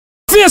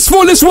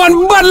FaceFull this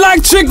one, but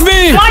like Chick V.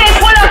 Money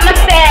pull up,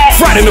 Mr.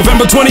 Friday,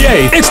 November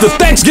 28th, it's the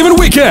Thanksgiving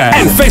weekend,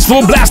 and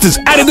FaceFull Blast is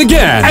at it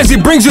again as he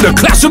brings you the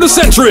clash of the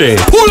century.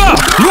 Pull up,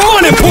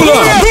 money pull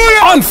up,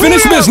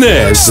 unfinished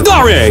business,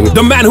 starring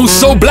the man who's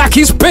so black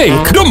he's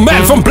pink, the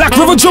man from Black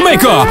River,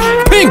 Jamaica,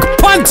 Pink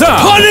Panther.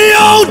 Honey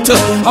out,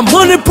 I'm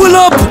money pull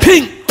up,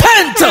 Pink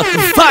Panther,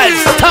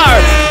 5-star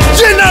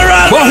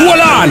general. But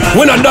hold on,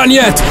 we're not done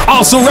yet.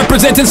 Also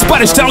representing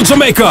Spanish Town,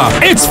 Jamaica,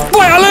 it's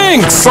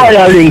Firelinks.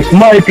 Firelinks,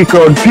 Mighty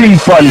Crowd,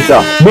 Pink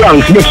Panther,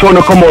 Bronx, make sure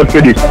you come out for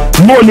this.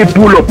 Money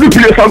pull up, the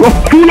place I go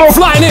pull up.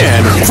 Flying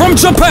in from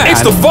Japan,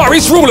 it's the Far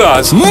East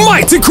Rulers,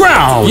 Mighty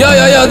Crown. Yo,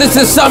 this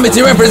is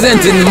Samity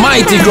representing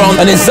Mighty Crown,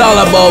 and it's all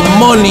about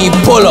money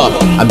pull up.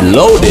 I'm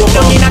loaded.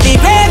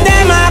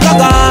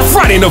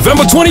 Friday,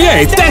 November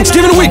 28th,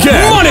 Thanksgiving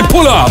weekend, money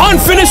pull up,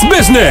 unfinished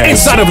business,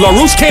 inside of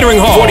LaRouche Catering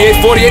Hall,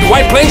 4848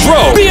 White Plains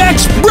Road,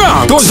 BX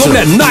Bronx. Doors open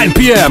at 9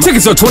 p.m.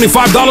 Tickets are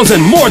 $25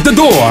 and more at the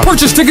door.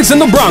 Purchase tickets in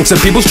the Bronx at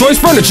People's Choice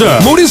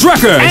Furniture, Moody's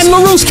Records, and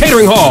LaRouche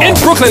Catering Hall. In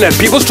Brooklyn at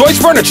People's Choice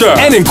Furniture,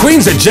 and in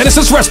Queens at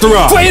Genesis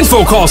Restaurant. For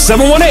info, call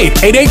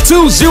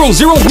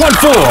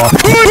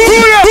 718-882-0014.